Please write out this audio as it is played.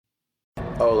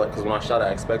Oh, like, because when I shot, I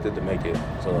expected to make it.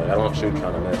 So, like, I don't shoot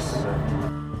trying to miss.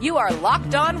 You are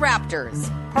Locked On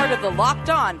Raptors, part of the Locked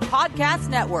On Podcast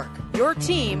Network, your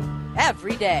team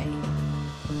every day.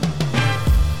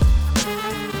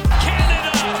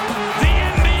 Canada, the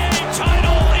NBA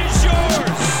title is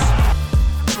yours.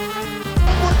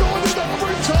 We're going to the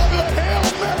overtime of the Hail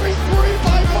Mary 3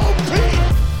 by Mo Pete.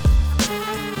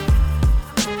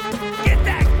 Get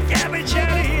that garbage out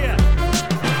of here.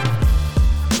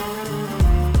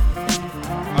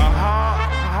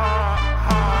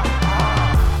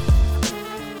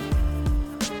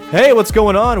 Hey, what's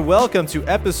going on? Welcome to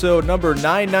episode number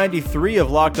 993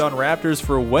 of Locked On Raptors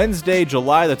for Wednesday,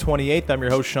 July the 28th. I'm your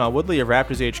host, Sean Woodley of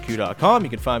RaptorsHQ.com. You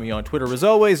can find me on Twitter as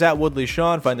always, at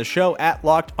WoodleySean. Find the show at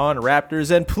Locked On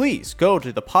Raptors. And please go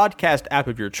to the podcast app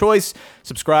of your choice.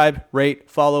 Subscribe, rate,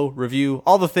 follow, review,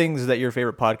 all the things that your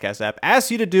favorite podcast app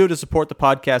asks you to do to support the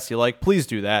podcast you like. Please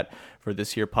do that for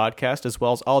this here podcast, as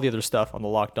well as all the other stuff on the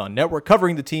Locked On Network,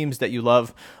 covering the teams that you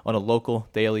love on a local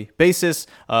daily basis.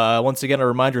 Once again, a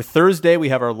reminder, Thursday, we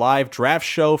have our live draft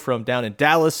show from down in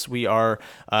Dallas. We are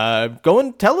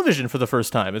going television for the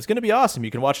first time. It's going to be awesome.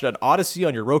 You can watch it on Odyssey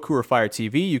on your Roku or Fire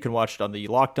TV. You can watch it on the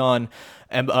Locked On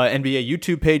NBA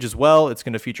YouTube page as well. It's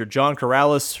going to feature John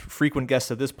Corrales, frequent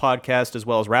guest of this podcast, as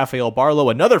well as Rafael Barlow,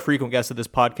 another frequent guest of this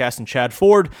podcast, and Chad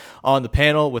Ford on the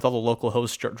panel with all the local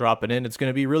hosts dropping in. It's going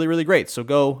to be really, really great. So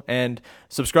go and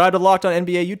subscribe to the Locked On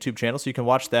NBA YouTube channel so you can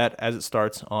watch that as it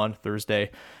starts on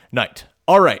Thursday night.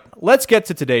 All right, let's get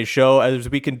to today's show as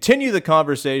we continue the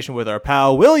conversation with our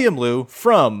pal William Liu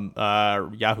from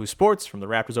Yahoo Sports, from the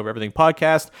Raptors Over Everything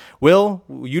podcast. Will,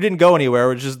 you didn't go anywhere,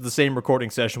 which is the same recording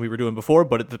session we were doing before,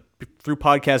 but through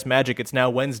podcast magic, it's now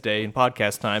Wednesday in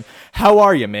podcast time. How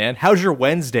are you, man? How's your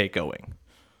Wednesday going?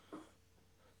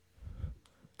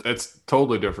 It's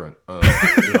totally different.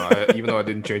 Even though I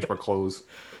didn't change my clothes,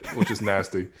 which is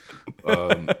nasty.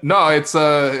 No, it's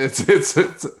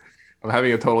I'm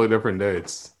having a totally different day.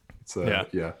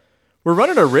 Yeah. We're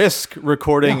running a risk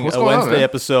recording a Wednesday on,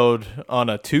 episode on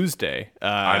a Tuesday.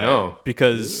 I know.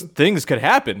 Because things could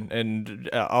happen,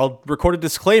 and I'll record a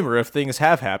disclaimer if things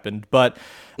have happened. But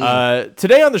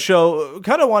today on the show,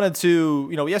 kind of wanted to,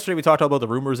 yesterday we talked all about the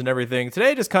rumors and everything.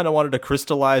 Today, just kind of wanted to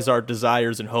crystallize our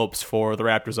desires and hopes for the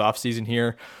Raptors offseason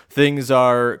here. Things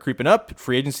are creeping up.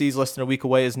 Free agency is less than a week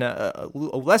away as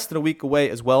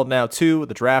well now, too.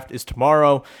 The draft is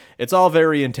tomorrow. It's all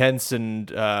very intense, and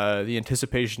the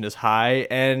anticipation is high.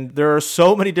 And there are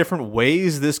so many different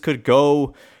ways this could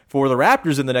go for the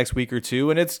Raptors in the next week or two.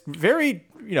 And it's very,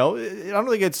 I don't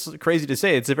think it's crazy to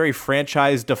say it's a very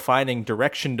franchise-defining,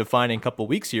 direction-defining couple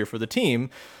weeks here for the team.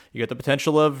 You got the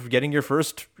potential of getting your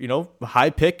first, high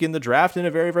pick in the draft in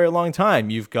a very, very long time.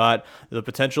 You've got the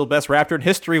potential best Raptor in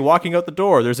history walking out the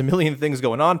door. There's a million things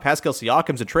going on. Pascal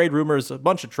Siakam's and trade rumors. A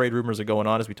bunch of trade rumors are going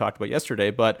on, as we talked about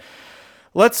yesterday. But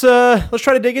let's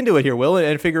try to dig into it here, Will,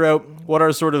 and figure out what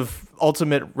our sort of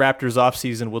ultimate Raptors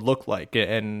offseason would look like.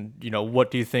 And,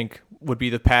 what do you think would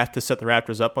be the path to set the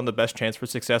Raptors up on the best chance for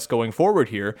success going forward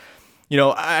here?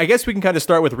 I guess we can kind of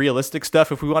start with realistic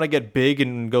stuff. If we want to get big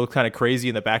and go kind of crazy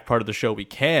in the back part of the show, we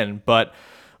can. But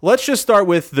let's just start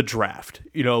with the draft.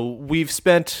 We've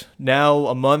spent now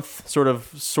a month sort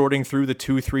of sorting through the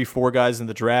 2, 3, 4 guys in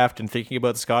the draft and thinking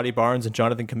about Scotty Barnes and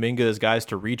Jonathan Kuminga as guys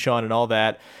to reach on and all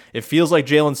that. It feels like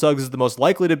Jalen Suggs is the most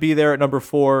likely to be there at number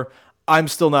 4. I'm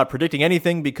still not predicting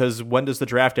anything because when does the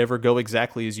draft ever go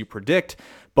exactly as you predict?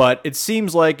 But it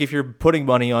seems like if you're putting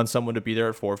money on someone to be there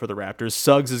at 4 for the Raptors,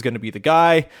 Suggs is going to be the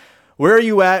guy. Where are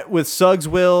you at with Suggs,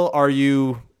 Will? Are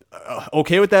you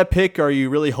okay with that pick? Are you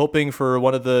really hoping for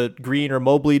one of the Green or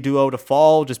Mobley duo to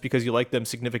fall just because you like them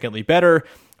significantly better?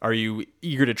 Are you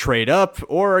eager to trade up?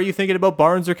 Or are you thinking about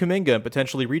Barnes or Kuminga and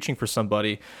potentially reaching for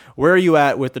somebody? Where are you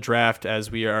at with the draft as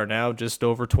we are now just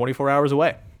over 24 hours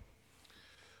away?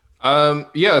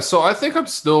 So I think I'm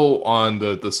still on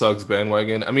the Suggs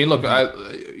bandwagon. I mean, look,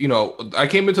 I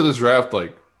came into this draft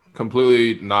like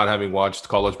completely not having watched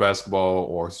college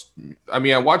basketball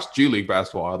I watched G League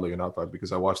basketball, oddly enough,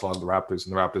 because I watched a lot of the Raptors,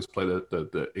 and the Raptors played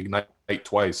the Ignite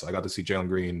twice. I got to see Jalen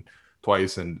Green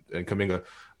twice and Kuminga.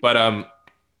 But,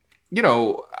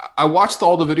 I watched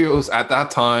all the videos at that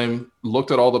time,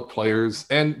 looked at all the players,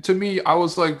 and to me, I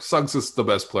was like, Suggs is the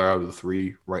best player out of the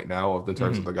 3 right now in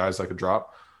terms of the guys I could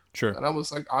drop. Sure. And I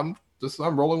was like, I'm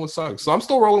rolling with Suggs. So I'm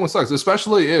still rolling with Suggs,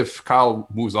 especially if Kyle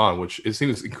moves on, which it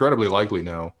seems incredibly likely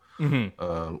now.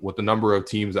 With the number of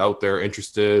teams out there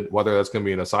interested, whether that's going to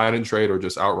be in a sign-in trade or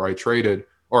just outright traded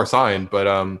or signed.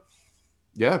 But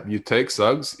you take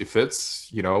Suggs. It fits.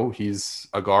 He's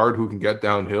a guard who can get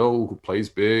downhill, who plays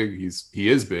big. He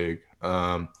is big.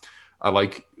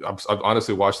 I've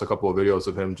honestly watched a couple of videos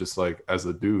of him just like as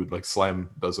a dude. Like Slam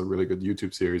does a really good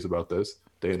YouTube series about this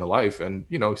day in the life, and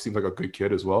he seems like a good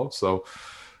kid as well. So,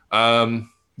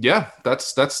 yeah, that's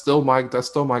still my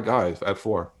guy at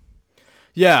 4.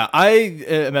 Yeah, I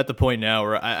am at the point now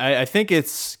where I think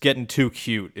it's getting too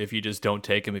cute if you just don't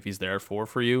take him if he's there at 4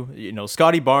 for you.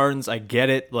 Scotty Barnes, I get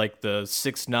it. Like the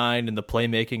 6'9" and the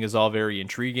playmaking is all very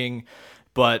intriguing,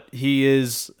 but he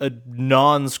is a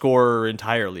non-scorer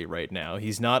entirely right now.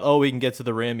 He's not, he can get to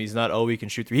the rim. He's not, he can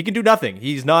shoot 3. He can do nothing.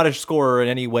 He's not a scorer in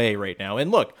any way right now. And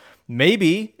look,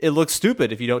 maybe it looks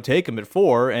stupid if you don't take him at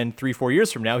 4 and 3-4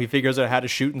 years from now he figures out how to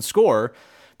shoot and score.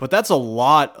 But that's a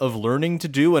lot of learning to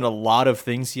do and a lot of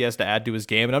things he has to add to his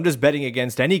game. And I'm just betting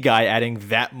against any guy adding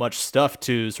that much stuff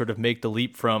to sort of make the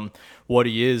leap from what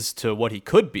he is to what he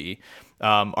could be.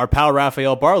 Our pal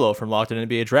Rafael Barlow from Locked On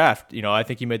NBA Draft, I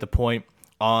think he made the point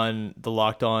on the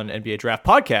Locked On NBA Draft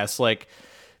podcast,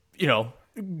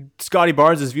 Scotty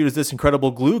Barnes is viewed as this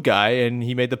incredible glue guy, and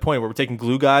he made the point where we're taking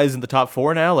glue guys in the top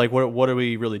 4 now. Like, what are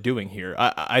we really doing here?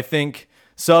 I think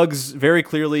Suggs very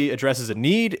clearly addresses a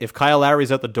need. If Kyle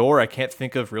Lowry's out the door, I can't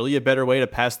think of really a better way to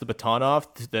pass the baton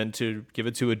off than to give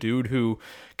it to a dude who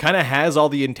kind of has all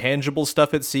the intangible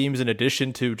stuff, it seems, in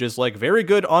addition to just like very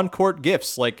good on-court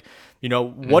gifts. Like,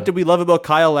 what did we love about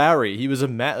Kyle Lowry? He was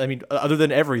other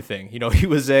than everything, he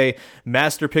was a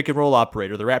master pick and roll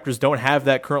operator. The Raptors don't have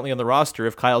that currently on the roster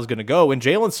if Kyle's going to go. And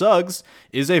Jalen Suggs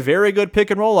is a very good pick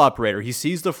and roll operator. He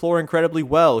sees the floor incredibly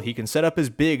well. He can set up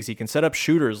his bigs. He can set up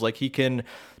shooters. Like, he can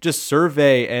just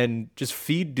survey and just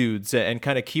feed dudes and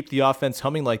kind of keep the offense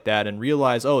humming like that and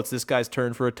realize, it's this guy's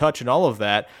turn for a touch and all of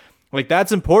that. Like,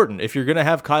 that's important. If you're going to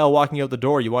have Kyle walking out the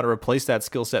door, you want to replace that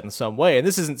skill set in some way. And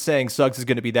this isn't saying Suggs is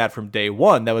going to be that from day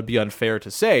one. That would be unfair to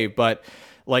say. But,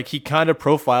 like, he kind of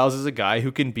profiles as a guy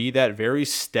who can be that very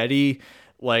steady,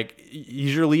 like,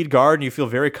 he's your lead guard and you feel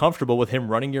very comfortable with him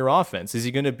running your offense. Is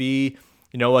he going to be,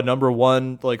 a number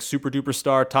 1, like, super duper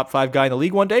star, top 5 guy in the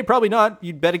league one day? Probably not.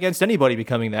 You'd bet against anybody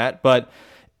becoming that. But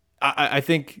I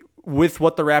think with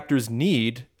what the Raptors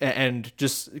need, and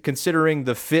just considering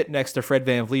the fit next to Fred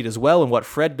VanVleet as well, and what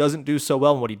Fred doesn't do so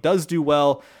well and what he does do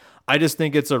well, I just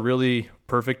think it's a really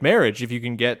perfect marriage if you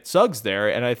can get Suggs there.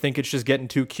 And I think it's just getting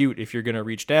too cute if you're going to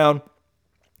reach down.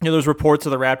 There's reports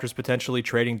of the Raptors potentially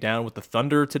trading down with the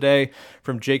Thunder today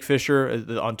from Jake Fisher,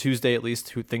 on Tuesday at least,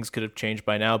 who things could have changed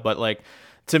by now. But, like,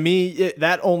 to me,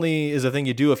 that only is a thing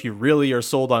you do if you really are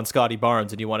sold on Scotty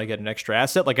Barnes and you want to get an extra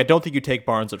asset. Like, I don't think you take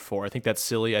Barnes at 4. I think that's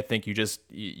silly. I think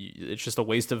it's just a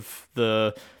waste of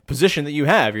the position that you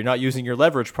have. You're not using your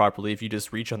leverage properly if you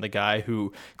just reach on the guy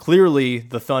who clearly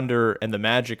the Thunder and the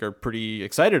Magic are pretty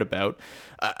excited about.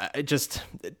 It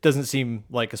doesn't seem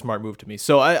like a smart move to me.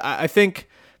 So I think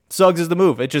Suggs is the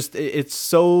move.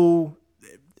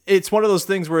 It's one of those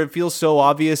things where it feels so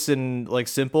obvious and like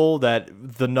simple that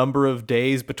the number of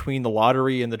days between the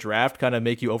lottery and the draft kind of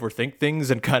make you overthink things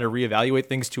and kind of reevaluate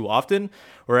things too often.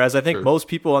 Whereas I think most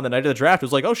people on the night of the draft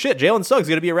was like, oh shit, Jalen Suggs is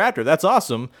going to be a Raptor. That's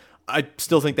awesome. I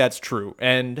still think that's true.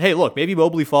 And hey, look, maybe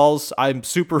Mobley falls. I'm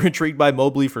super intrigued by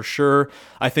Mobley for sure.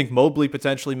 I think Mobley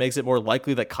potentially makes it more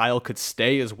likely that Kyle could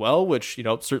stay as well, which,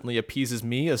 certainly appeases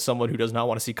me as someone who does not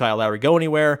want to see Kyle Lowry go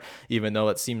anywhere, even though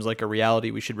it seems like a reality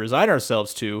we should resign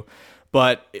ourselves to.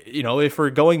 But, if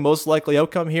we're going most likely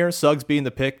outcome here, Suggs being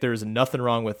the pick, there's nothing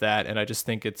wrong with that. And I just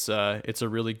think it's a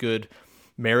really good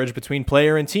marriage between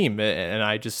player and team.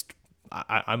 And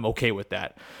I'm okay with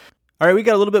that. All right, we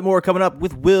got a little bit more coming up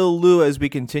with Will Liu as we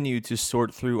continue to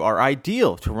sort through our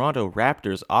ideal Toronto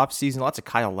Raptors offseason. Lots of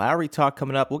Kyle Lowry talk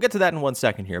coming up. We'll get to that in 1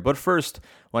 second here. But first,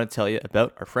 I want to tell you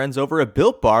about our friends over at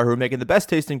Built Bar, who are making the best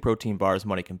tasting protein bars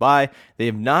money can buy. They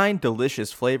have 9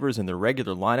 delicious flavors in their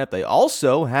regular lineup. They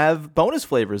also have bonus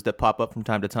flavors that pop up from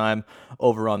time to time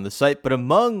over on the site. But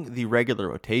among the regular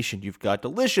rotation, you've got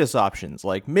delicious options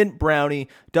like mint brownie,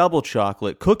 double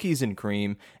chocolate, cookies and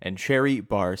cream, and cherry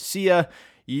barcia.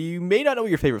 You may not know what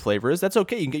your favorite flavor is. That's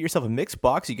okay. You can get yourself a mixed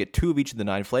box. You get 2 of each of the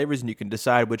 9 flavors, and you can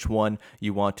decide which one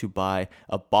you want to buy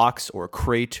a box or a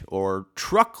crate or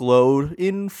truckload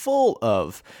in full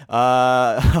of.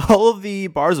 All of the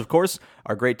bars, of course,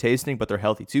 are great tasting, but they're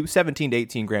healthy too. 17 to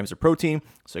 18 grams of protein,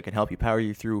 so it can help you power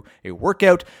you through a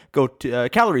workout. Go to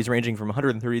calories ranging from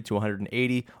 130 to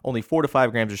 180, only 4 to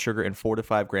 5 grams of sugar and 4 to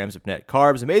 5 grams of net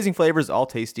carbs. Amazing flavors, all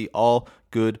tasty, all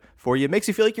good for you. It makes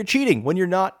you feel like you're cheating when you're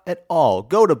not at all.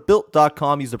 Go to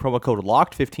Built.com, use the promo code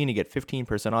LOCKED15 to get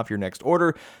 15% off your next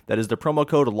order. That is the promo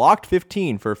code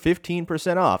LOCKED15 for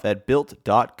 15% off at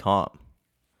Built.com.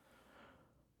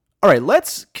 All right,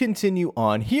 let's continue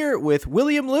on here with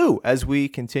William Liu as we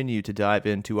continue to dive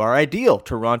into our ideal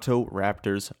Toronto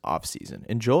Raptors offseason.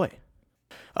 Enjoy.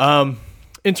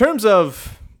 In terms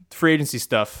of free agency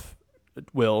stuff,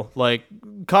 Will, like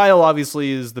Kyle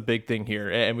obviously is the big thing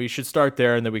here, and we should start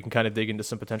there, and then we can kind of dig into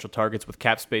some potential targets with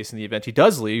cap space in the event he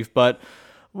does leave. But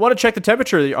I want to check the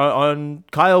temperature on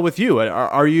Kyle with you.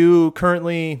 Are you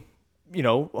currently,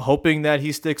 hoping that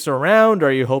he sticks around?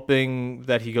 Are you hoping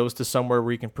that he goes to somewhere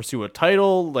where he can pursue a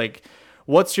title? Like,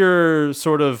 what's your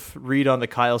sort of read on the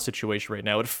Kyle situation right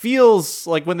now? It feels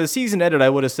like when the season ended, I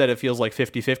would have said it feels like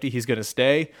 50-50 he's going to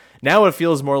stay. Now it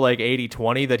feels more like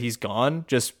 80-20 that he's gone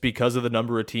just because of the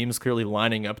number of teams clearly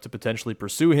lining up to potentially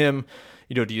pursue him.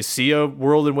 Do you see a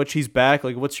world in which he's back?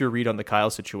 Like, what's your read on the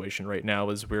Kyle situation right now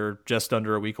as we're just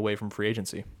under a week away from free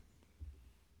agency?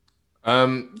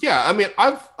 Yeah, I mean,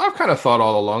 I've kind of thought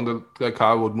all along that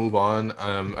Kyle would move on.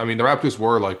 I mean, the Raptors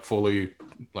were like fully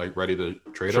ready to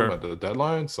trade him at the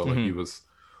deadline, so like he was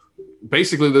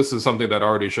basically, this is something that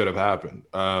already should have happened.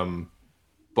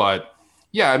 But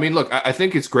yeah, I mean, look, I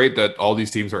think it's great that all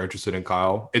these teams are interested in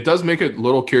Kyle. It does make it a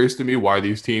little curious to me why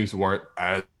these teams weren't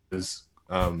as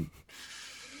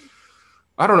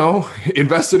I don't know,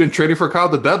 invested in trading for Kyle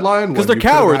at the deadline. Because they're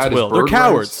cowards, Will. They're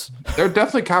cowards. They're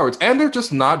definitely cowards. And they're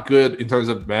just not good in terms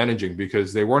of managing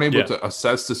because they weren't able to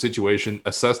assess the situation,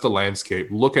 assess the landscape.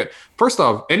 First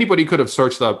off, anybody could have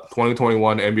searched up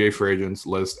 2021 NBA free agents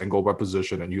list and go by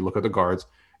position, and you look at the guards.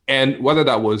 And whether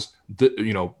that was,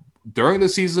 during the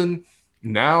season,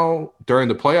 now during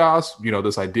the playoffs,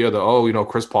 this idea that,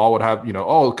 Chris Paul would have,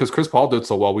 because Chris Paul did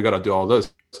so well, we got to do all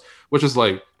this. Which is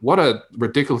like, what a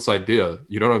ridiculous idea.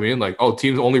 You know what I mean? Like,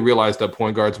 teams only realized that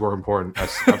point guards were important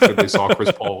after they saw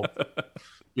Chris Paul,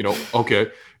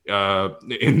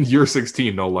 in year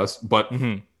 16, no less. But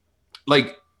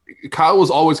like, Kyle was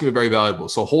always going to be very valuable.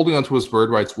 So holding onto his bird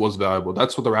rights was valuable.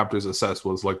 That's what the Raptors assessed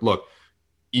was like, look,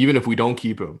 even if we don't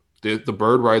keep him, the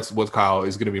bird rights with Kyle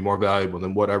is going to be more valuable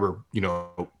than whatever,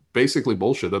 basically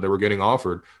bullshit that they were getting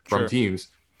offered from teams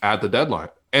at the deadline.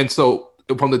 And so,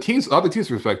 from the other team's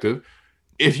perspective,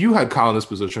 if you had Kyle in this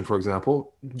position, for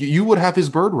example, you would have his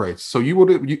bird rights. So you would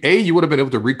have been able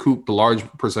to recoup the large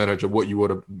percentage of what you would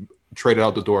have traded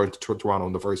out the door to Toronto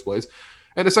in the first place.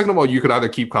 And the second of all, you could either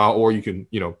keep Kyle or you can,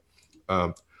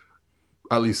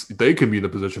 at least they can be in the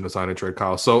position to sign and trade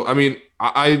Kyle. So, I mean,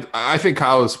 I think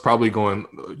Kyle is probably going,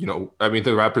 the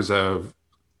Raptors have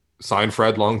signed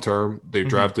Fred long-term. They've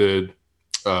drafted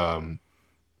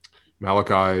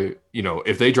Malachi,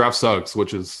 if they draft Suggs,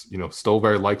 which is, still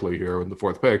very likely here in the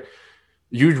fourth pick,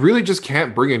 you really just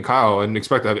can't bring in Kyle and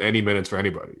expect to have any minutes for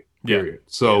anybody, period.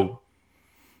 So,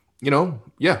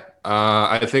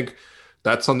 I think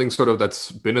that's something sort of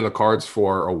that's been in the cards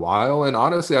for a while. And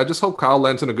honestly, I just hope Kyle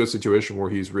lands in a good situation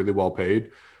where he's really well paid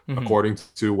according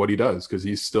to what he does, because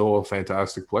he's still a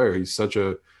fantastic player. He's such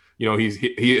a,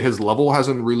 his level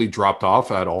hasn't really dropped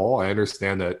off at all. I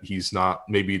understand that he's not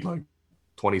maybe like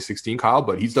 2016 Kyle,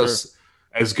 but he does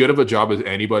as good of a job as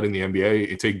anybody in the NBA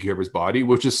in taking care of his body,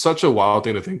 which is such a wild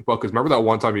thing to think about. Because remember that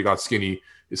one time he got skinny,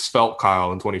 is Felt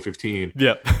Kyle in 2015.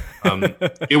 Yeah,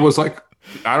 it was like,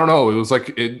 I don't know, it was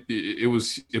like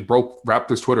it broke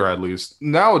Raptors Twitter at least.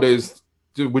 Nowadays,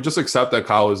 dude, we just accept that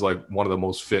Kyle is like one of the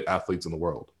most fit athletes in the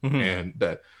world, and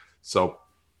that so.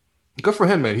 Good for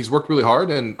him, man. He's worked really hard,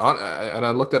 and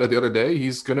I looked at it the other day.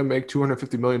 He's gonna make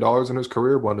 $250 million in his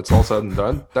career when it's all said and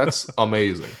done. That's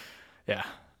amazing. Yeah,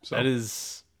 that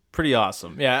is pretty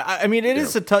awesome. Yeah, I mean, it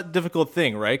is a difficult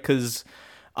thing, right? Because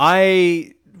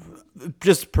I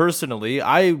just personally,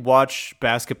 I watch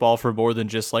basketball for more than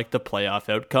just like the playoff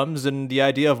outcomes, and the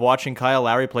idea of watching Kyle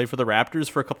Lowry play for the Raptors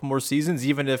for a couple more seasons,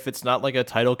 even if it's not like a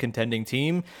title contending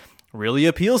team, really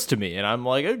appeals to me. And I'm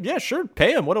like, yeah, sure,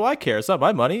 pay him. What do I care? It's not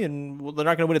my money, and they're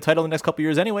not going to win a title in the next couple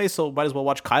years anyway, so might as well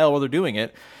watch Kyle while they're doing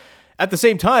it. At the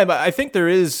same time, I think there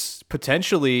is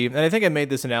potentially, and I think I made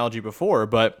this analogy before,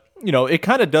 but it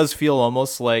kind of does feel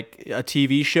almost like a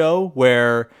TV show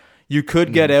where you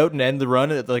could get out and end the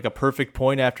run at like a perfect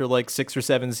point after like 6 or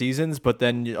 7 seasons, but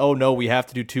then, oh no, we have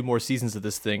to do 2 more seasons of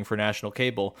this thing for national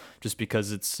cable just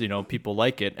because it's, people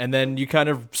like it. And then you kind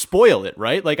of spoil it,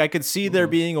 right? Like I could see there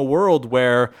being a world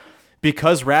where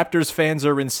because Raptors fans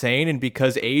are insane and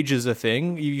because age is a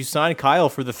thing, you sign Kyle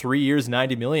for the 3 years,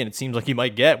 $90 million. It seems like he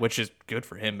might get, which is good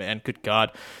for him, man. Good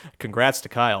God. Congrats to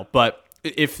Kyle. But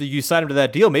if you sign him to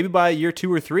that deal, maybe by year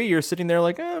 2 or 3, you're sitting there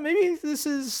like, maybe this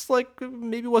is like,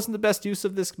 maybe wasn't the best use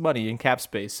of this money in cap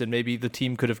space. And maybe the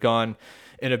team could have gone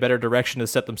in a better direction to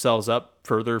set themselves up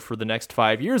further for the next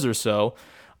 5 years or so.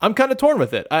 I'm kind of torn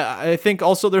with it. I think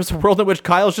also there's a world in which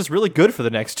Kyle's just really good for the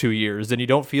next 2 years and you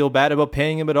don't feel bad about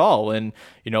paying him at all. And,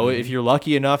 if you're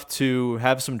lucky enough to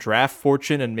have some draft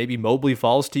fortune and maybe Mobley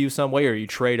falls to you some way or you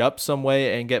trade up some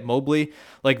way and get Mobley,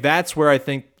 like that's where I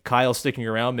think Kyle sticking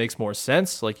around makes more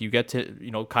sense. Like, you get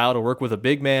to, Kyle to work with a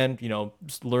big man,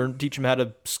 teach him how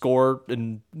to score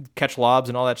and catch lobs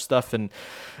and all that stuff. And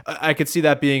I could see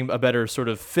that being a better sort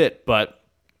of fit. But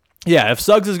yeah, if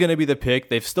Suggs is going to be the pick,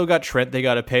 they've still got Trent they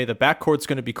got to pay. The backcourt's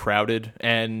going to be crowded,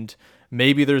 and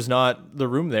maybe there's not the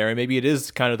room there. And maybe it is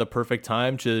kind of the perfect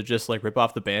time to just like rip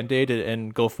off the Band-Aid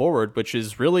and go forward, which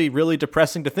is really, really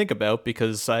depressing to think about,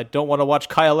 because I don't want to watch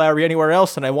Kyle Lowry anywhere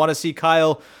else. And I want to see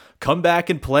Kyle come back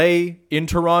and play in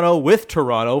Toronto with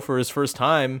Toronto for his first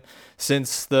time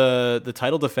since the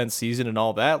title defense season and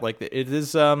all that. Like, it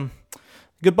is,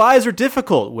 goodbyes are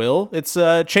difficult, Will. It's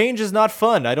change is not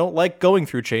fun. I don't like going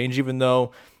through change, even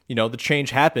though, the change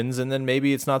happens, and then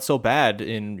maybe it's not so bad.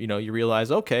 And, you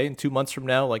realize, okay, in 2 months from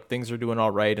now, like, things are doing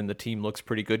all right and the team looks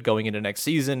pretty good going into next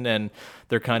season, and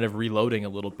they're kind of reloading a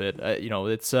little bit.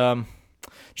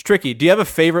 It's tricky. Do you have a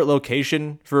favorite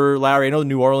location for Lowry? I know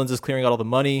New Orleans is clearing out all the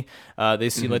money. They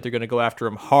seem like they're going to go after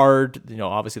him hard.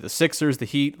 Obviously the Sixers, the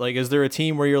Heat. Like, is there a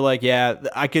team where you're like, yeah,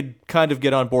 I could kind of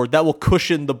get on board? That will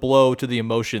cushion the blow to the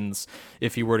emotions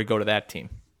if you were to go to that team.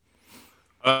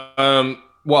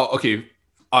 Well, okay.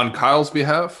 On Kyle's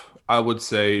behalf, I would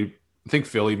say I think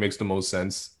Philly makes the most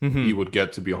sense. He would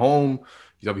get to be home.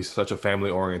 He's such a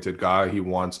family-oriented guy. He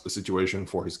wants a situation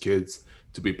for his kids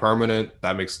to be permanent.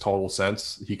 That makes total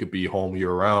sense. He could be home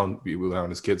year-round, be around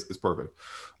his kids. It's perfect.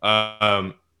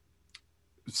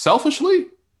 Selfishly,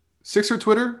 Sixer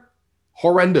Twitter,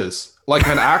 horrendous. Like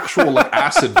an actual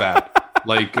acid vat.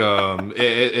 Like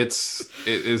it's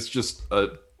just a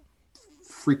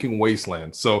freaking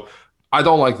wasteland. So I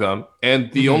don't like them.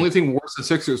 And the only thing worse than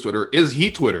Sixers Twitter is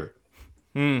Heat Twitter.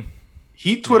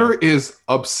 Heat Twitter is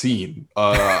obscene.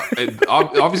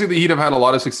 Obviously, the Heat have had a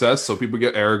lot of success, so people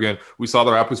get arrogant. We saw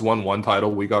the Raptors won one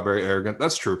title. We got very arrogant.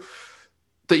 That's true.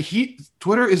 The Heat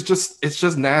Twitter is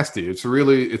just nasty. It's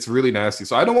really nasty.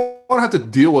 So I don't want to have to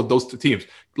deal with those two teams.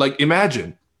 Like,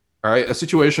 imagine, all right, a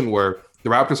situation where the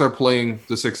Raptors are playing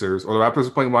the Sixers or the Raptors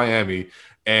are playing Miami,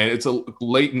 and it's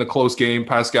late in the close game.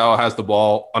 Pascal has the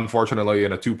ball, unfortunately,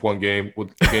 in a 2-point game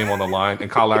with the game on the line,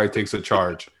 and Kyle Lowry takes a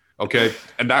charge. Okay,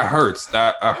 and that hurts.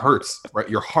 That hurts, right?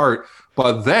 Your heart.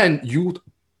 But then you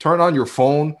turn on your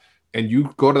phone and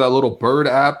you go to that little Bird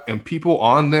app, and people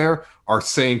on there are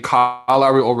saying Kyle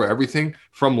Lowry over everything,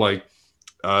 from like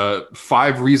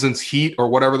 5 Reasons Heat or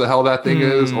whatever the hell that thing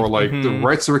is, or like the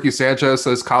Rights to Ricky Sanchez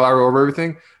says Kyle Lowry over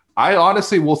everything. I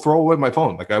honestly will throw away my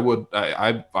phone. Like,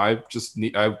 I've just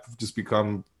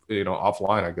become,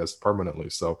 offline, I guess, permanently.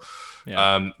 So,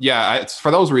 it's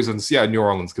for those reasons. Yeah, New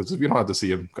Orleans, because you don't have to see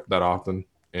him that often,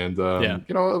 and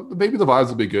maybe the vibes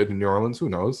will be good in New Orleans. Who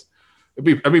knows?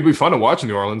 It'd be fun to watch in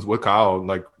New Orleans with Kyle,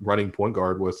 like running point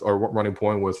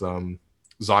with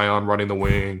Zion running the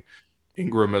wing,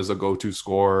 Ingram as a go-to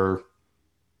scorer.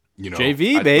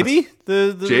 JV, baby.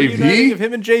 The JV of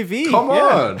him and JV. Come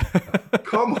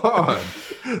on.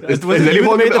 Is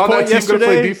anyone on that team going to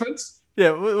play defense?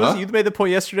 Yeah, you made the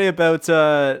point yesterday about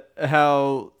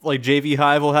how like JV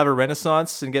Hive will have a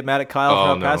renaissance and get mad at Kyle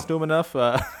for not passing to him enough.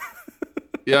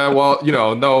 Yeah, well,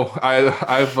 no,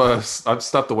 I've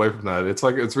stepped away from that. It's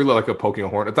really like a poking a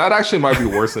horn. That actually might be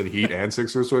worse than Heat and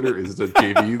Sixers Twitter, is the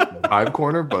JV Hive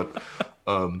corner, but.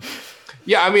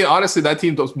 Yeah, I mean, honestly, that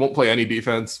team won't play any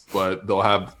defense, but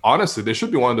they should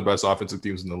be one of the best offensive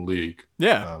teams in the league.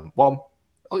 Yeah. At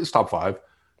least top 5.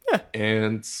 Yeah.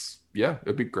 And yeah,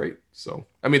 it'd be great. So,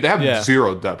 I mean, they have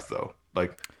zero depth though.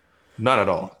 Like, none at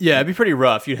all. Yeah, it'd be pretty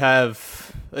rough. You'd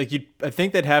have, I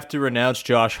think they'd have to renounce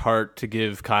Josh Hart to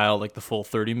give Kyle like the full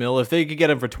 30 mil. If they could get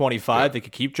him for 25, they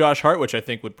could keep Josh Hart, which I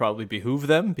think would probably behoove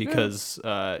them, because,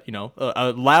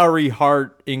 Lowry,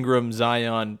 Hart, Ingram,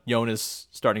 Zion, Jonas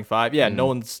starting 5. Yeah, no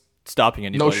one's stopping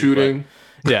anybody. No shooting.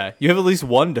 But, yeah, you have at least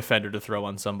one defender to throw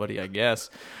on somebody, I guess.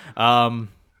 New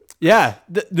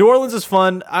Orleans is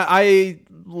fun. I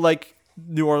like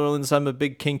New Orleans. I'm a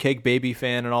big King Cake Baby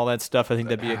fan and all that stuff. I think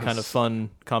that'd be a kind of fun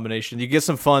combination. You get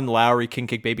some fun Lowry King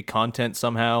Cake Baby content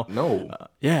somehow. No.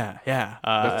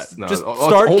 Just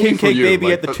start King Cake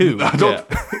Baby at the 2.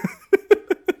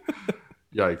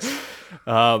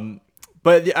 Yikes.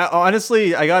 But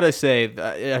honestly, I gotta say,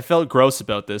 I felt gross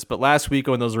about this. But last week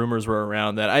when those rumors were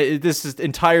around, that this is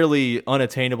entirely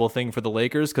unattainable thing for the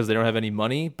Lakers because they don't have any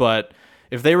money. But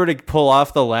if they were to pull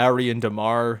off the Lowry and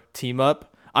DeMar team up,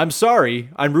 I'm sorry,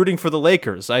 I'm rooting for the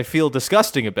Lakers. I feel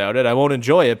disgusting about it. I won't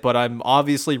enjoy it, but I'm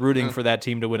obviously rooting for that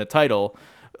team to win a title.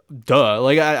 Duh.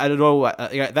 Like, I don't know.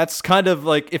 That's kind of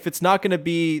like, if it's not going to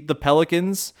be the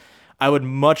Pelicans, I would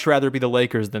much rather be the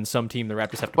Lakers than some team the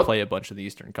Raptors have to play a bunch of the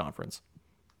Eastern Conference.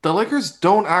 The Lakers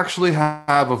don't actually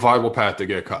have a viable path to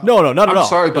get Kyle. No, not at all. I'm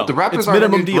sorry, but No. the Raptors It's are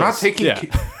minimum We're not deals. taking. Yeah.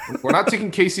 We're not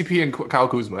taking KCP and Kyle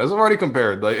Kuzma. As I've already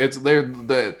compared, like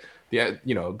the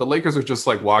Lakers are just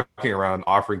like walking around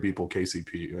offering people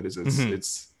KCP.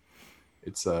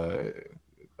 It's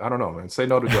I don't know, man. Say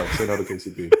no to drugs. Say no to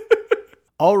KCP.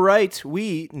 All right,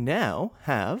 we now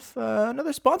have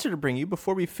another sponsor to bring you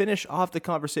before we finish off the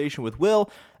conversation with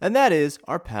Will, and that is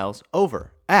our pals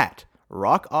over at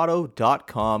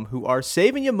rockauto.com, who are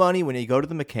saving you money when you go to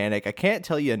the mechanic. I can't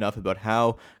tell you enough about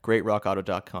how great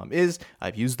rockauto.com is.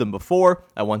 I've used them before.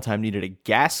 I one time needed a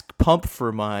gas pump for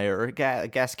a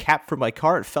gas cap for my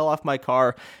car. It fell off my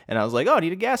car, and I was like, oh, I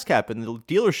need a gas cap. And the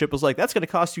dealership was like, that's going to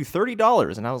cost you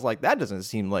 $30. And I was like, that doesn't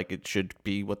seem like it should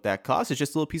be what that costs. It's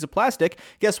just a little piece of plastic.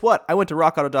 Guess what? I went to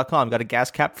rockauto.com, got a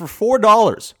gas cap for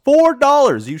 $4.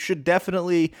 $4! You should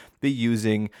definitely be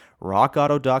using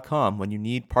rockauto.com when you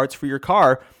need parts for your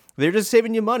car. They're just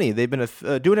saving you money. They've been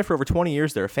doing it for over 20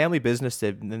 years. They're a family business,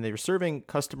 and they're serving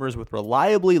customers with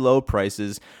reliably low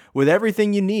prices with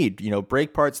everything you need.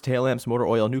 Brake parts, tail lamps, motor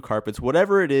oil, new carpets,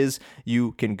 whatever it is,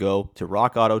 you can go to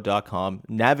rockauto.com,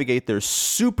 navigate their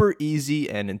super easy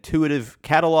and intuitive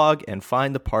catalog, and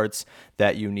find the parts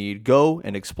that you need. Go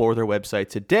and explore their website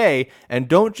today, and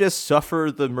don't just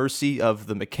suffer the mercy of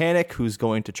the mechanic who's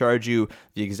going to charge you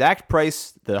the exact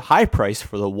price, the high price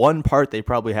for the one part they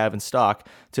probably have in stock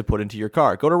to put into your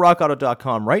car. Go to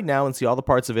rockauto.com right now and see all the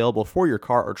parts available for your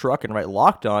car or truck, and write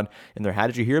Locked On in their How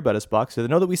Did You Hear About Us box so they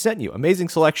know that we sent you. Amazing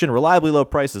selection, reliably low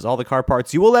prices, all the car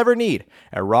parts you will ever need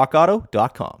at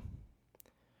rockauto.com.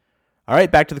 All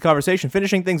right, back to the conversation,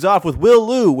 finishing things off with Will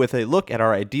Liu with a look at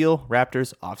our ideal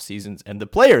Raptors off-seasons and the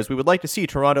players we would like to see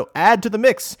Toronto add to the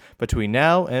mix between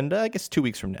now and I guess 2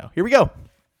 weeks from now. Here we go.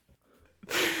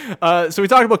 So we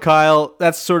talked about Kyle.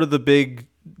 That's sort of the big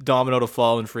domino to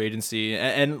fall in free agency.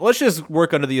 And let's just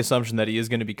work under the assumption that he is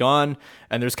going to be gone,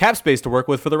 and there's cap space to work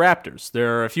with for the Raptors.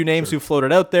 There are a few names who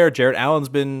floated out there. Jarrett Allen's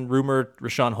been rumored.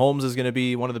 Rashawn Holmes is going to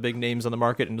be one of the big names on the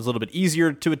market, and it's a little bit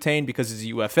easier to attain because he's a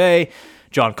UFA.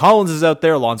 John Collins is out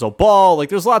there. Alonzo Ball.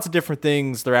 There's lots of different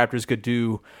things the Raptors could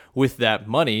do with that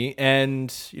money.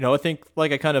 And, I think,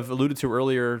 like I kind of alluded to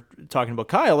earlier talking about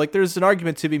Kyle, there's an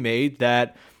argument to be made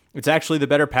that it's actually the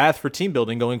better path for team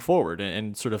building going forward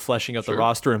and sort of fleshing out the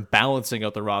roster and balancing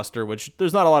out the roster, which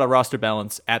there's not a lot of roster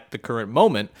balance at the current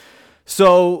moment.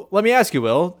 So let me ask you,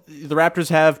 Will, the Raptors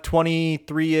have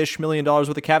 $23-ish million worth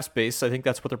of cap space. I think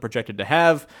that's what they're projected to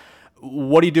have.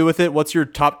 What do you do with it? What's your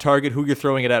top target? Who you're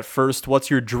throwing it at first? What's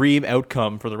your dream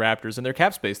outcome for the Raptors and their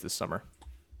cap space this summer?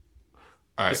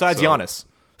 All right, besides Giannis.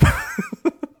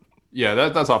 Yeah,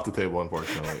 that's off the table,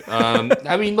 unfortunately.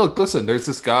 I mean, look, listen, there's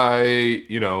this guy,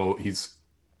 he's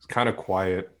kind of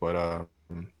quiet, but,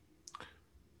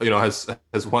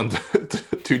 has won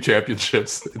 2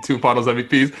 championships, 2 finals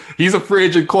MVPs. He's a free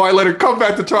agent. Kawhi Leonard, come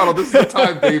back to Toronto. This is the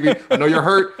time, baby. I know you're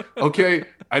hurt. Okay.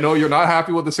 I know you're not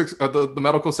happy with the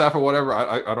medical staff or whatever.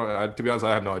 I don't, to be honest,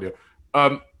 I have no idea.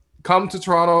 Come to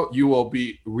Toronto. You will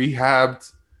be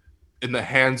rehabbed in the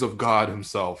hands of God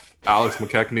himself, Alex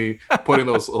McKechnie, putting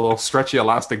those little stretchy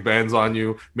elastic bands on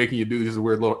you, making you do these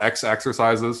weird little X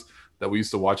exercises that we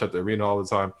used to watch at the arena all the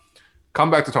time.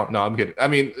 Come back to Toronto. No, I'm kidding. I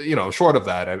mean, short of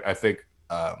that, I think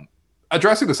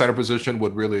addressing the center position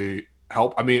would really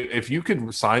help. I mean, if you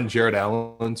can sign Jarrett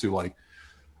Allen to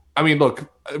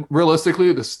look,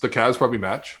 realistically, the Cavs probably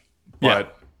match.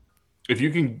 But if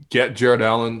you can get Jarrett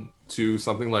Allen to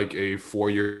something like a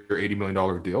 4-year, $80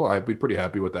 million deal, I'd be pretty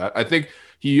happy with that. I think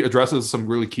he addresses some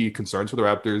really key concerns for the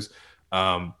Raptors.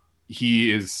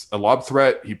 He is a lob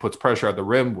threat. He puts pressure at the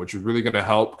rim, which is really going to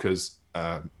help because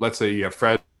let's say you have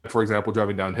Fred, for example,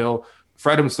 driving downhill.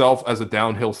 Fred himself as a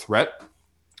downhill threat,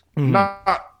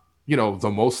 not,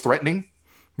 the most threatening.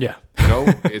 Yeah.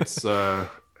 It's...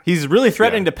 He's really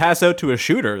threatening to pass out to a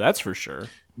shooter, that's for sure.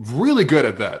 Really good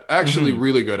at that. Actually,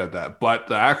 really good at that. But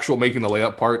the actual making the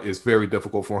layup part is very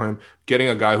difficult for him. Getting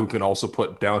a guy who can also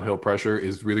put downhill pressure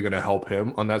is really going to help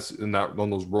him on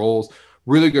those roles.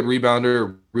 Really good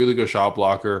rebounder, really good shot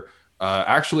blocker.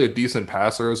 Actually, a decent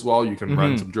passer as well. You can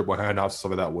run some dribble handoffs,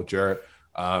 some of that with Jarrett.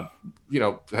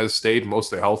 Has stayed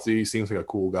mostly healthy. Seems like a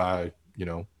cool guy.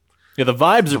 Yeah, the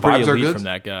vibes are pretty elite from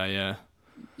that guy. Yeah.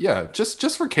 Yeah,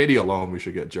 just for KD alone, we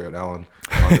should get Jarrett Allen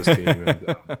on this team.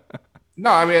 And,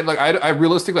 no, I mean, I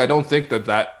realistically, I don't think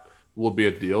that will be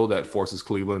a deal that forces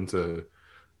Cleveland to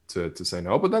say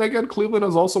no. But then again, Cleveland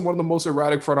is also one of the most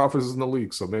erratic front offices in the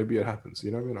league, so maybe it happens.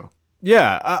 You never know.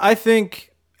 Yeah, I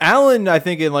think Allen,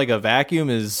 in a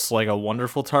vacuum is a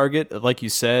wonderful target. Like you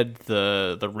said,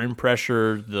 the rim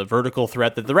pressure, the vertical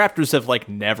threat that the Raptors have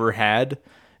never had.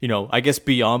 I guess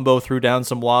Biyombo threw down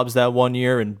some lobs that one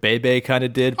year, and Bebe kind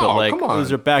of did, but come on.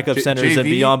 those are backup centers, and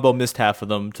JV? Biyombo missed half of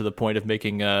them to the point of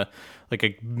making a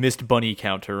missed bunny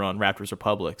counter on Raptors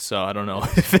Republic. So I don't know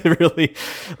if it really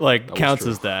counts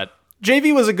as that.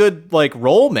 JV was a good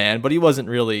role man, but he wasn't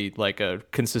really a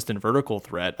consistent vertical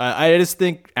threat. I just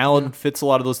think Allen fits a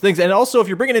lot of those things, and also if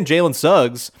you're bringing in Jalen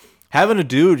Suggs, having a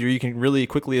dude where you can really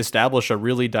quickly establish a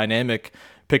really dynamic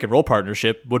pick and roll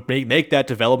partnership would make that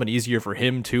development easier for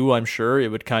him too. I'm sure it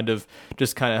would kind of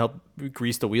help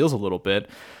grease the wheels a little bit.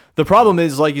 The problem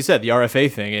is, like you said, the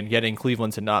RFA thing and getting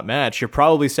Cleveland to not match. You're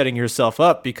probably setting yourself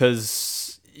up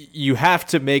because you have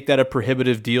to make that a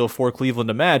prohibitive deal for Cleveland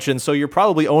to match, and so you're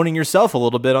probably owning yourself a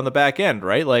little bit on the back end,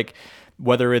 right?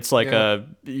 Whether it's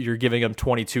you're giving them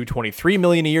 22, 23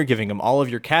 million a year, giving them all of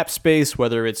your cap space,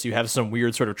 whether it's you have some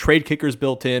weird sort of trade kickers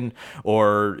built in,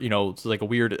 or it's a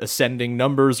weird ascending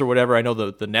numbers or whatever. I know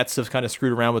the Nets have kind of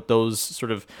screwed around with those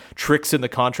sort of tricks in the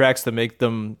contracts to make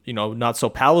them not so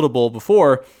palatable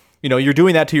before. You're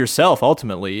doing that to yourself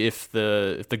ultimately if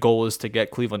the goal is to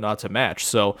get Cleveland not to match.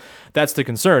 So that's the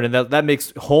concern, and that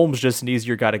makes Holmes just an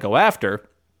easier guy to go after.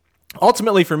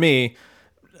 Ultimately for me,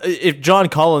 if John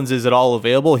Collins is at all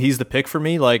available, he's the pick for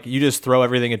me. You just throw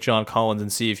everything at John Collins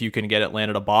and see if you can get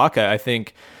Atlanta to balk. I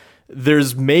think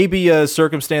there's maybe a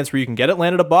circumstance where you can get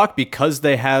Atlanta to balk because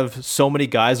they have so many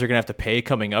guys they're going to have to pay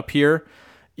coming up here.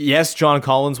 Yes, John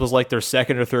Collins was their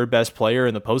second or third best player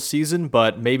in the postseason,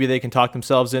 but maybe they can talk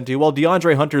themselves into, well,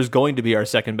 DeAndre Hunter is going to be our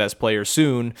second best player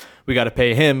soon. We got to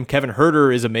pay him. Kevin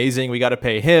Huerter is amazing. We got to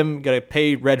pay him. Got to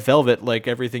pay Red Velvet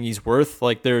everything he's worth.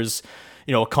 There's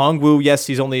Okongwu, yes,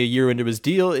 he's only a year into his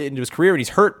career and he's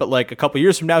hurt, but a couple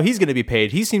years from now, he's going to be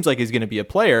paid. He seems like he's going to be a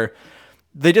player.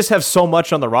 They just have so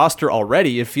much on the roster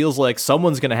already. It feels like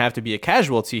someone's going to have to be a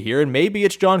casualty here, and maybe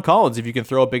it's John Collins if you can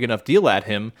throw a big enough deal at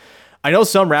him. I know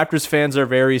some Raptors fans are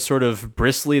very sort of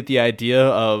bristly at the idea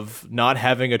of not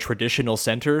having a traditional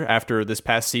center after this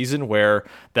past season where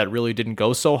that really didn't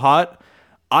go so hot.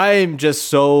 I'm just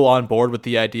so on board with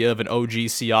the idea of an OG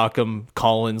Siakam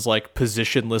Collins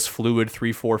positionless fluid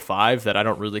 3-4-5 that I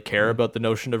don't really care about the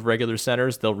notion of regular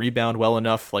centers. They'll rebound well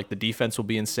enough. The defense will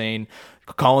be insane.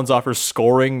 Collins offers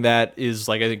scoring that is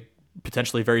I think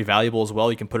potentially very valuable as well.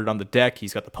 You can put it on the deck.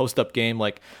 He's got the post up game.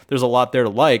 There's a lot there to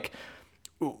like.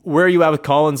 Where are you at with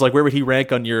Collins? Where would he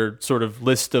rank on your sort of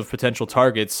list of potential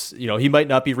targets? He might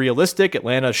not be realistic.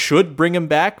 Atlanta should bring him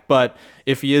back, but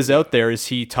if he is out there, is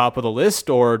he top of the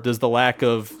list, or does the lack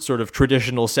of sort of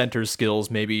traditional center skills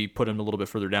maybe put him a little bit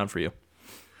further down for you?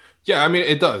 Yeah, I mean,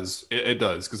 it does. It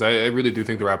does, because I really do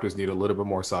think the Raptors need a little bit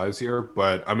more size here.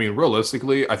 But, I mean,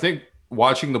 realistically, I think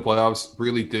watching the playoffs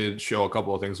really did show a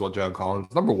couple of things about John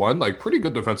Collins. Number one, pretty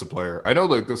good defensive player. I know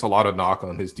there's a lot of knock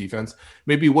on his defense.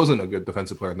 Maybe he wasn't a good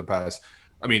defensive player in the past.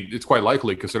 I mean, it's quite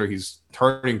likely considering he's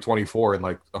turning 24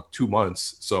 in 2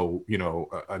 months. So,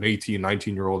 an 18,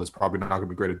 19-year-old is probably not going to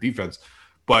be great at defense,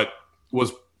 but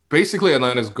was basically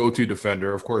Atlanta's go-to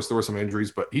defender. Of course, there were some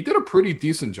injuries, but he did a pretty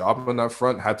decent job on that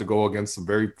front. Had to go against some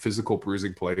very physical,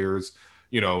 bruising players.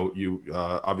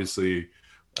 Obviously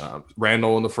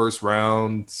Randall in the first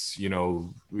round.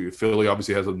 Philly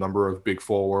obviously has a number of big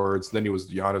forwards. Then he was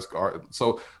Giannis guard.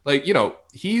 So,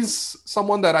 he's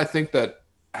someone that I think that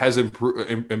has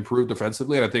improved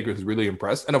defensively, and I think is really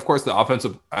impressed. And of course, the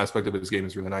offensive aspect of his game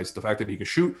is really nice. The fact that he can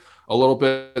shoot a little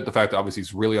bit, the fact that obviously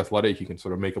he's really athletic, he can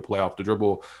sort of make a play off the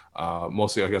dribble,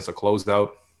 mostly against a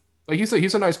closeout.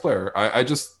 He's a nice player. I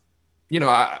just,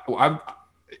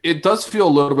 it does feel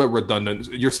a little bit redundant.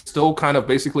 You're still kind of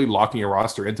basically locking your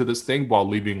roster into this thing while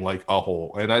leaving a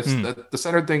hole, and that the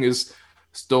center thing is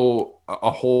still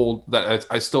a hole that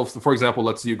I still, for example,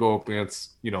 let's say you go up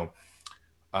against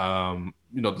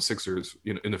the Sixers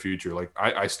in the future.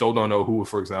 I still don't know who,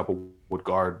 for example, would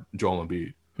guard Joel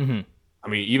Embiid. Mm-hmm. I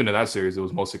mean, even in that series, it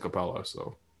was mostly Capella.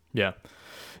 So yeah,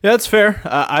 that's fair.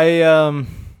 I'm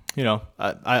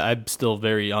still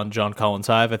very on John Collins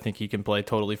Hive. I think he can play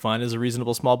totally fine as a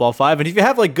reasonable small ball five. And if you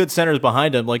have good centers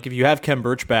behind him, if you have Kem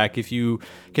Birch back, if you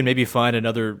can maybe find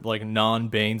another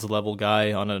non-Baines level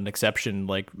guy on an exception,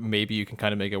 maybe you can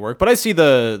kind of make it work. But I see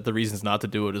the reasons not to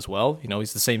do it as well.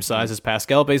 He's the same size as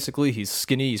Pascal, basically. He's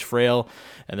skinny, he's frail,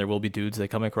 and there will be dudes that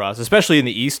come across, especially in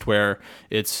the East where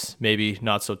it's maybe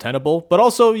not so tenable. But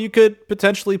also you could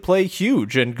potentially play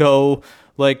huge and go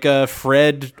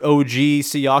Fred, OG,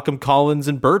 Siakam, Collins,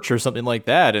 and Birch or something like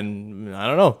that. And I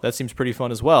don't know. That seems pretty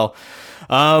fun as well.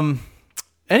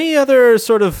 Any other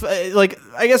sort of like,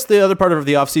 I guess the other part of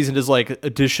the offseason is like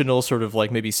additional sort of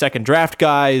like maybe second draft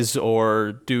guys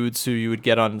or dudes who you would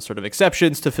get on sort of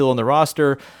exceptions to fill in the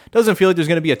roster. Doesn't feel like there's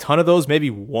going to be a ton of those, maybe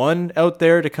one out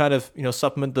there to kind of,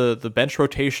 supplement the bench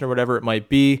rotation or whatever it might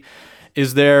be.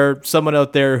 Is there someone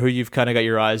out there who you've kind of got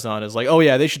your eyes on as like, oh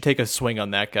yeah, they should take a swing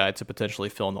on that guy to potentially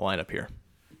fill in the lineup here?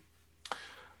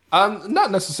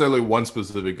 Not necessarily one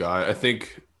specific guy. I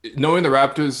think knowing the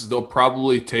Raptors, they'll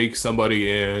probably take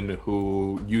somebody in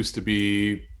who used to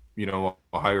be, a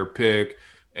higher pick,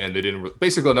 and they didn't.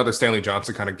 Basically, another Stanley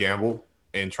Johnson kind of gamble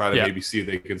and try to maybe see if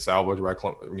they can salvage,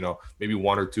 maybe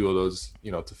one or two of those,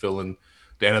 to fill in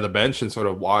the end of the bench and sort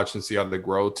of watch and see how they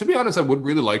grow. To be honest, I would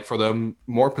really like for them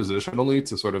more positionally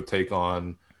to sort of take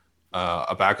on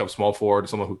a backup small forward,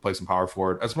 someone who plays some power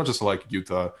forward. As much as I like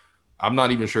Utah, I'm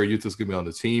not even sure Utah's going to be on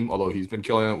the team, although he's been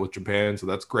killing it with Japan, so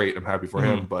that's great. I'm happy for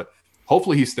him, but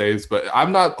hopefully he stays. But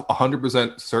I'm not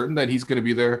 100% certain that he's going to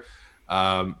be there.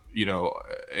 And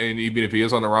even if he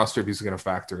is on the roster, if he's going to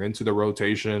factor into the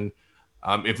rotation,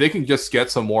 if they can just get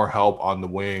some more help on the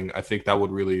wing, I think that would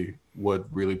really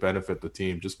benefit the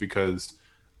team, just because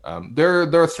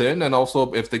they're thin, and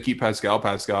also if they keep Pascal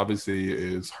obviously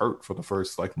is hurt for the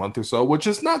first month or so, which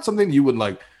is not something you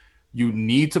would you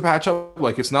need to patch up.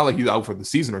 It's not like he's out for the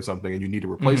season or something and you need a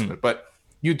replacement, but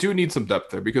you do need some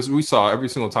depth there, because we saw every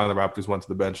single time the Raptors went to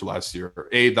the bench last year,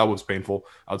 A, that was painful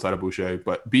outside of Boucher,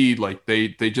 but B,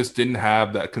 they just didn't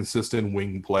have that consistent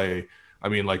wing play. I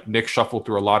mean, Nick shuffled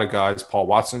through a lot of guys. Paul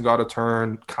Watson got a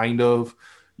turn, kind of,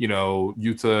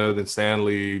 Utah, then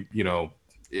Stanley, DeAndre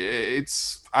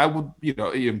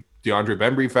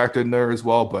Bembry factored in there as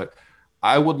well, but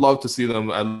I would love to see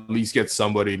them at least get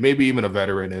somebody, maybe even a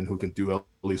veteran in, who can do at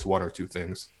least one or two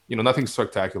things. Nothing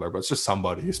spectacular, but it's just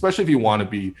somebody, especially if you want to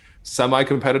be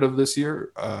semi-competitive this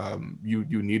year. You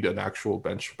need an actual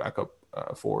bench backup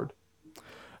forward.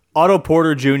 Otto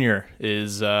Porter Jr.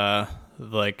 is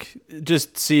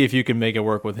just see if you can make it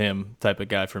work with him type of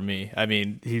guy for me. I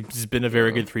mean, he's been a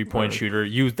very good 3-point shooter.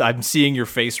 I'm seeing your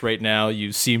face right now.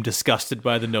 You seem disgusted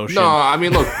by the notion. No, I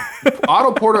mean, look,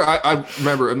 Otto Porter, I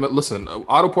remember, listen,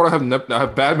 Otto Porter I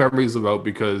have bad memories about,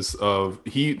 because of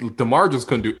DeMar just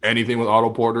couldn't do anything with Otto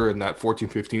Porter in that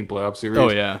 14-15 playoff series. Oh,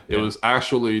 yeah. It was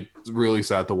actually really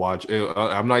sad to watch.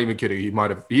 I'm not even kidding.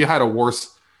 He had a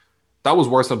worse, that was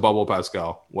worse than Bubble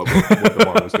Pascal, what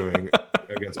DeMar was doing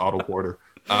against Otto Porter.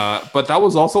 But that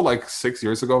was also 6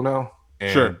 years ago now,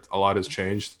 and a lot has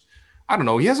changed. I don't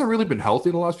know. He hasn't really been healthy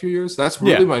in the last few years. That's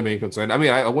really my main concern. I mean,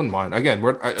 I wouldn't mind. Again,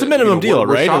 it's a minimum deal,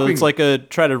 right? It's like a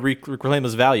try to reclaim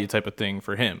his value type of thing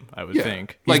for him, I would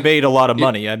think. He's made a lot of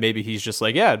money, and maybe he's just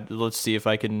let's see if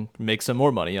I can make some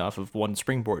more money off of one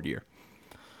springboard year.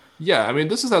 Yeah, I mean,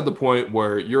 this is at the point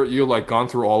where you're gone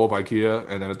through all of IKEA,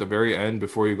 and then at the very end,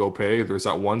 before you go pay, there's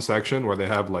that one section where they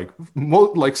have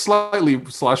slightly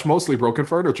 / mostly broken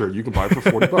furniture you can buy for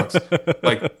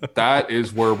 $40. That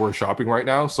is where we're shopping right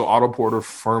now. So Otto Porter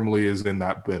firmly is in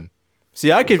that bin.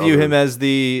 See, I could view him as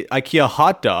the IKEA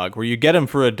hot dog, where you get him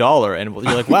for $1, and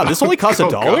you're like, wow, this only costs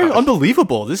 $1? Gosh.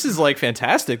 Unbelievable. This is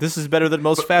fantastic. This is better than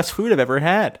most fast food I've ever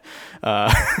had.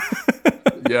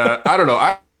 Yeah, I don't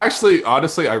know. Actually,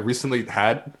 honestly, I recently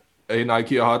had an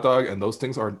IKEA hot dog, and those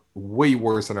things are way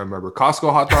worse than I remember.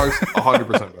 Costco hot dogs, 100%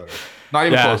 better. Not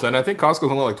even close. And I think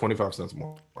Costco's only 25 cents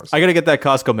more. I got to get that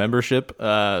Costco membership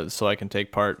so I can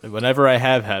take part. Whenever I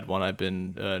have had one, I've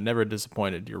been never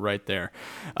disappointed. You're right there.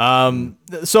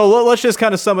 So let's just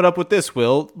kind of sum it up with this,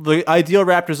 Will. The ideal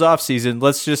Raptors offseason,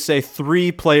 let's just say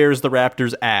 3 players the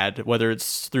Raptors add, whether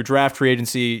it's through draft, free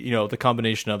agency, the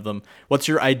combination of them. What's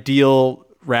your ideal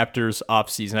Raptors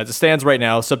offseason as it stands right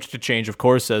now, subject to change, of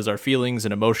course, as our feelings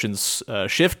and emotions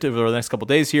shift over the next couple of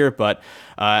days here. But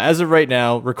as of right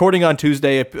now, recording on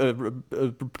Tuesday,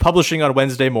 publishing on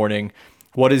Wednesday morning,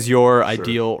 what is your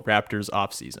ideal Raptors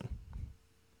offseason?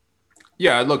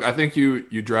 Yeah, look, I think you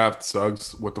draft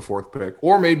Suggs with the 4th pick,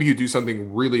 or maybe you do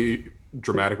something really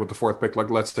dramatic with the 4th pick,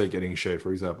 let's say getting Shea,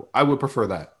 for example. I would prefer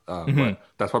that, but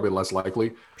that's probably less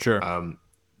likely. Sure.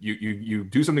 You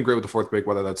do something great with the 4th pick,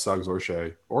 whether that's Suggs or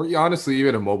Shea, or honestly,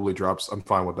 even if Mobley drops, I'm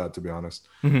fine with that, to be honest.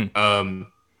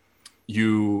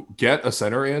 You get a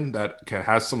center in that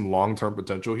has some long-term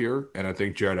potential here, and I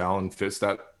think Jared Allen fits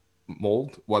that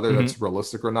mold. Whether that's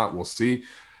realistic or not, we'll see.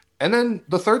 And then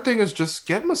the third thing is just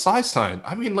get him a size sign.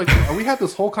 I mean, we had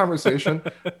this whole conversation.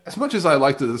 As much as I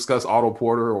like to discuss Otto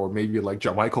Porter or maybe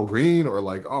JaMychal Green or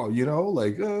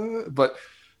but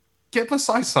get him a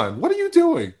size sign. What are you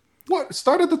doing? What?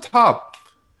 Start at the top.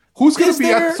 Who's going to be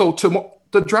at? So tomorrow,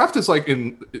 the draft is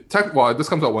this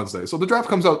comes out Wednesday. So the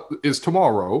draft is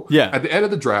tomorrow. Yeah. At the end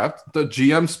of the draft, the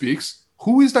GM speaks.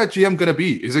 who is that GM going to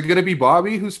be? Is it going to be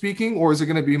Bobby who's speaking, or is it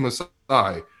going to be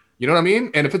Masai? You know what I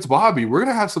mean? And if it's Bobby, we're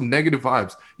going to have some negative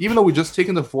vibes. Even though we just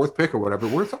taken the 4th pick or whatever,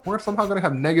 we're somehow going to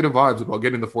have negative vibes about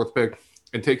getting the 4th pick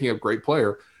and taking a great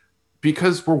player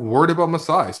because we're worried about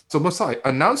Masai. So Masai,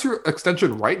 announce your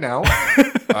extension right now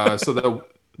so that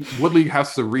Woodley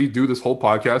has to redo this whole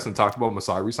podcast and talk about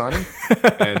Masai resigning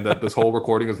and that this whole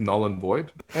recording is null and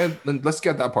void. And then let's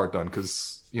get that part done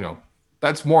because,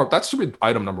 that should be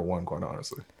item number 1, quite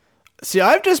honestly. See,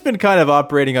 I've just been kind of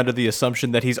operating under the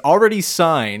assumption that he's already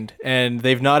signed and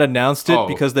they've not announced it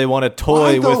because they want to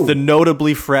toy with the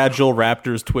notably fragile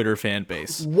Raptors Twitter fan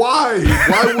base. Why?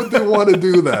 Why would they want to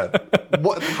do that?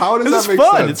 How does that make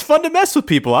fun. sense? It's fun to mess with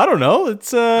people. I don't know.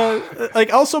 It's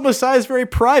also Masai is very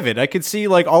private. I could see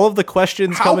all of the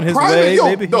questions coming his way.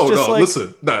 Maybe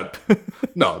listen,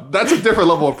 no, that's a different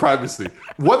level of privacy.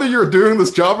 Whether you're doing this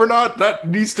job or not, that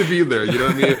needs to be there. You know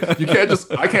what I mean?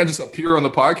 I can't just appear on the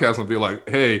podcast and be like,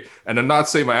 hey, and then not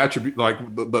say my attribute, like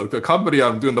the company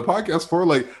I'm doing the podcast for.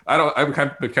 Like, I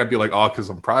can't be like, because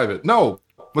I'm private. No,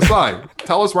 Masai,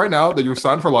 tell us right now that you're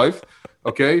signed for life.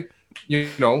 Okay,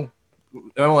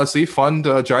 MLSE fund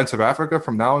Giants of Africa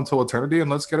from now until eternity, and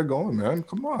let's get it going, man.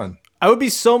 Come on. I would be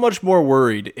so much more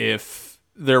worried if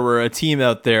there were a team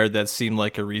out there that seemed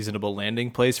like a reasonable landing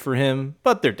place for him,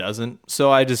 but there doesn't. So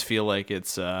I just feel like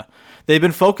it's they've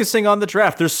been focusing on the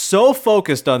draft. They're so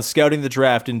focused on scouting the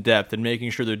draft in depth and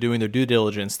making sure they're doing their due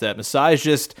diligence that Masai's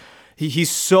just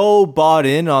he's so bought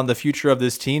in on the future of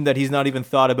this team that he's not even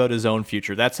thought about his own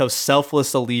future. That's how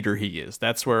selfless a leader he is.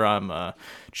 That's where I'm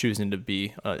choosing to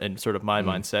be in sort of my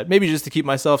mindset. Maybe just to keep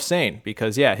myself sane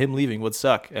because, him leaving would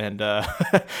suck. And I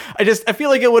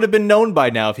feel like it would have been known by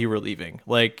now if he were leaving.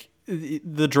 Like,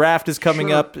 the draft is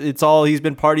coming up. It's all he's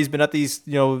been at these,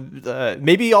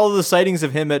 maybe all of the sightings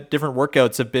of him at different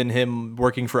workouts have been him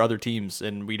working for other teams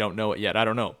and we don't know it yet. I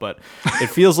don't know, but it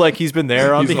feels like he's been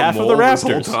there on behalf of the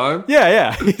Raptors. This whole time?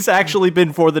 Yeah. He's actually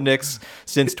been for the Knicks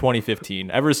since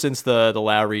 2015. Ever since the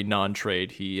Lowry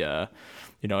non-trade, he,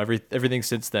 everything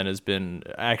since then has been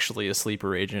actually a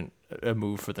sleeper agent, a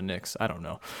move for the Knicks. I don't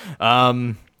know.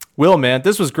 Will, man,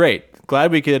 this was great.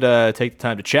 Glad we could take the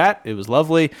time to chat. It was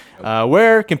lovely.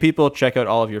 Where can people check out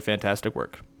all of your fantastic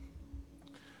work?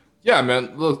 Yeah,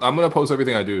 man. Look, I'm gonna post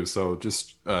everything I do, so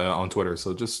just on Twitter.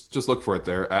 So just look for it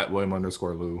there at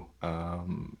William_Lou.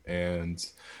 And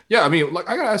yeah, I mean, like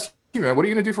I gotta ask you, man, what are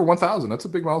you gonna do for 1,000? That's a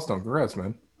big milestone. Congrats,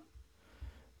 man.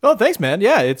 Oh, thanks, man.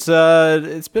 Yeah, it's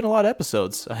been a lot of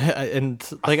episodes, and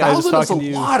like I was talking to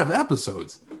you, a lot of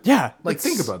episodes. Yeah,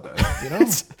 think about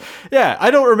that. Yeah,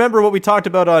 I don't remember what we talked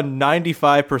about on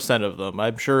 95% of them.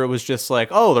 I'm sure it was just like,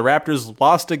 oh, the Raptors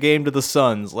lost a game to the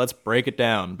Suns. Let's break it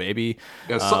down, baby.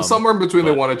 Yeah, somewhere in between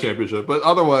they won a championship, but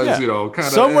otherwise, kind of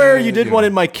somewhere you did one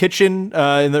in my kitchen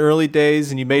in the early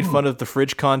days, and you made fun of the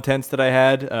fridge contents that I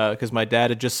had because my dad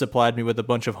had just supplied me with a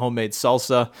bunch of homemade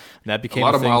salsa, and that became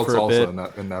a thing for a bit. In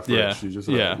that fridge.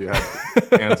 Yeah. You had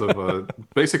cans of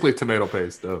basically tomato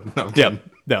paste. It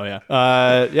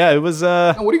was.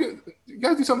 What do you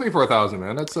guys do something for 1,000,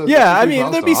 man? That's I mean,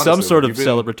 there'd be some sort of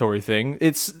celebratory thing.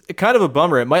 It's kind of a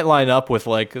bummer. It might line up with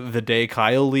like the day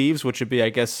Kyle leaves, which would be, I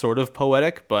guess, sort of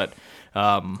poetic. But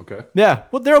okay, yeah,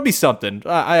 well, there'll be something.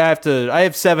 I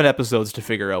have 7 episodes to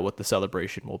figure out what the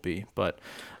celebration will be. But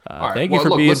thank you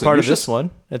for being part of this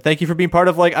one, and thank you for being part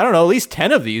of at least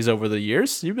 10 of these over the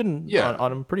years. You've been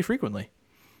on them pretty frequently.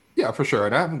 Yeah, for sure.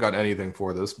 And I haven't got anything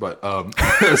for this, but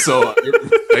so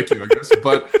thank you, I guess.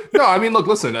 But no, I mean, look,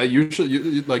 listen, you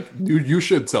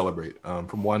should celebrate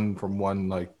from one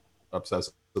like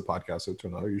obsessive podcaster to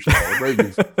another. You should celebrate.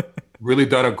 You've really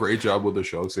done a great job with the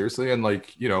show, seriously, and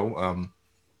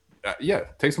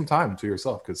take some time to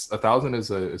yourself because 1,000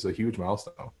 is a huge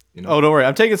milestone. Oh, don't worry.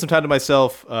 I'm taking some time to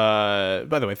myself. By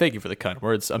the way, thank you for the kind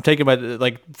words. I'm taking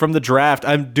from the draft.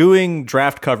 I'm doing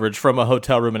draft coverage from a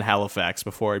hotel room in Halifax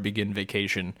before I begin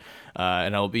vacation,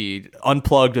 and I'll be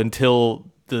unplugged until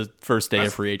the first day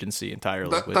of free agency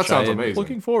entirely. That sounds amazing.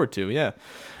 Looking forward to, yeah.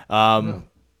 But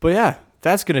yeah,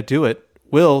 that's gonna do it.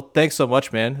 Will, thanks so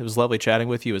much, man. It was lovely chatting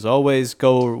with you as always.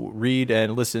 Go read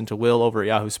and listen to Will over at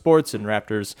Yahoo Sports and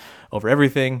Raptors over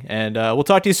everything. And we'll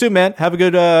talk to you soon, man. Have a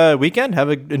good weekend.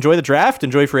 Enjoy the draft.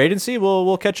 Enjoy free agency.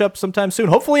 We'll catch up sometime soon.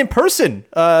 Hopefully in person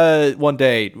one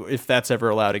day, if that's ever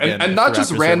allowed again. And not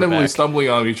just randomly stumbling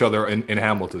on each other in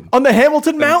Hamilton. On the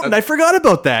Hamilton Mountain. I forgot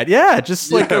about that. Yeah,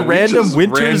 just like a random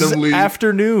winter's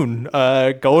afternoon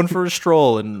going for a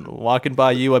stroll and walking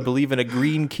by you, I believe, in a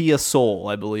green Kia Soul,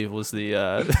 I believe was the...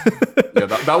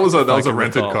 that was a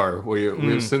rented car. We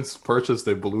have since purchased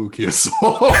a blue Kia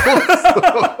Soul.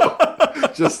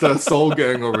 Just a soul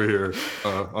gang over here,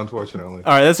 unfortunately.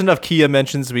 All right, that's enough Kia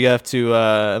mentions. We have to,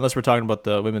 unless we're talking about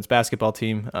the women's basketball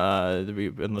team,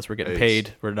 unless we're getting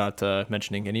paid, we're not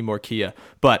mentioning any more Kia.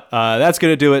 But that's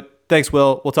going to do it. Thanks,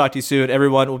 Will. We'll talk to you soon,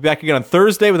 everyone. We'll be back again on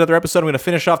Thursday with another episode. I'm going to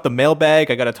finish off the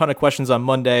mailbag. I got a ton of questions on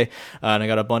Monday, and I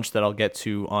got a bunch that I'll get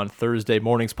to on Thursday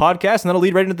morning's podcast, and that'll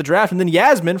lead right into the draft. And then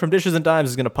Yasmin from Dishes and Dimes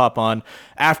is going to pop on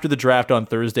after the draft on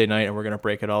Thursday night, and we're going to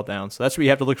break it all down. So that's what you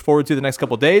have to look forward to the next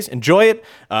couple of days. Enjoy it.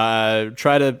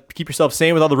 Try to keep yourself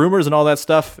sane with all the rumors and all that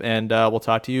stuff, and we'll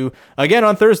talk to you again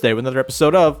on Thursday with another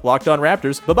episode of Locked On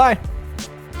Raptors. Bye-bye.